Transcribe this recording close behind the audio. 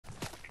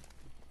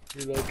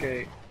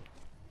Relocate.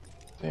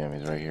 Damn,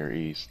 he's right here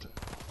east.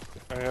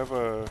 I have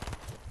a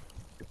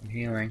I'm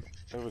healing.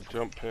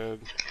 jump pad.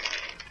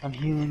 I'm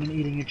healing and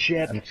eating a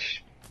chip. I'm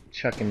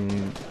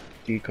chucking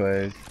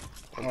decoys.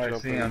 I'm Oh, I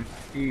see him.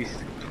 East.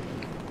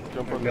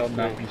 Jump We're on building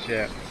this up thing. and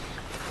shit.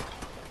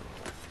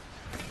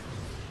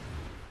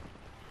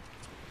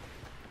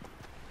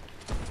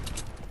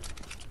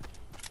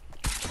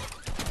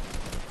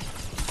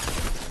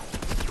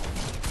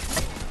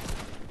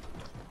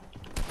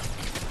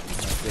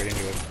 Right into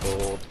his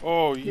gold.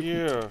 Oh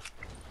yeah.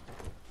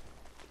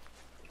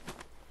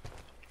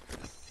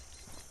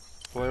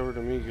 Fly over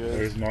to me, guys.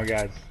 There's more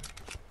guys.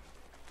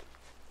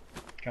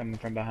 Coming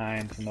from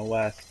behind, from the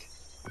west.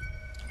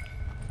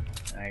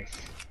 Nice.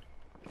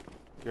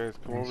 Guys,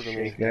 come Nice over to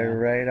me. shake. They're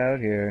right out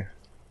here.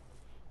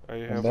 I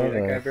have Above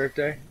That guy us.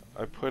 birthday?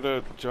 I put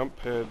a jump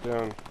pad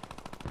down.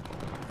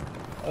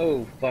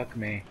 Oh, fuck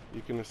me.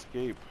 You can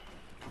escape.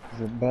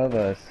 He's above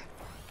us.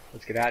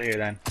 Let's get out of here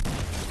then.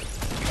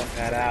 Fuck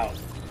that out.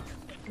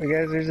 Hey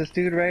guys, there's this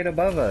dude right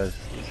above us.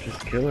 He's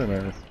just killing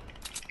us.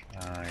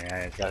 Oh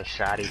yeah, he's got a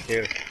shotty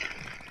too.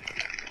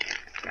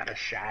 He's got a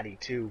shotty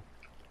too.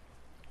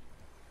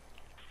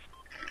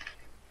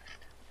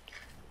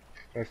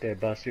 Birthday,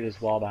 bust through this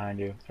wall behind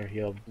you, or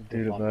he'll.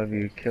 Dude above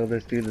you. Kill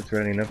this dude that's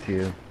running up to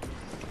you.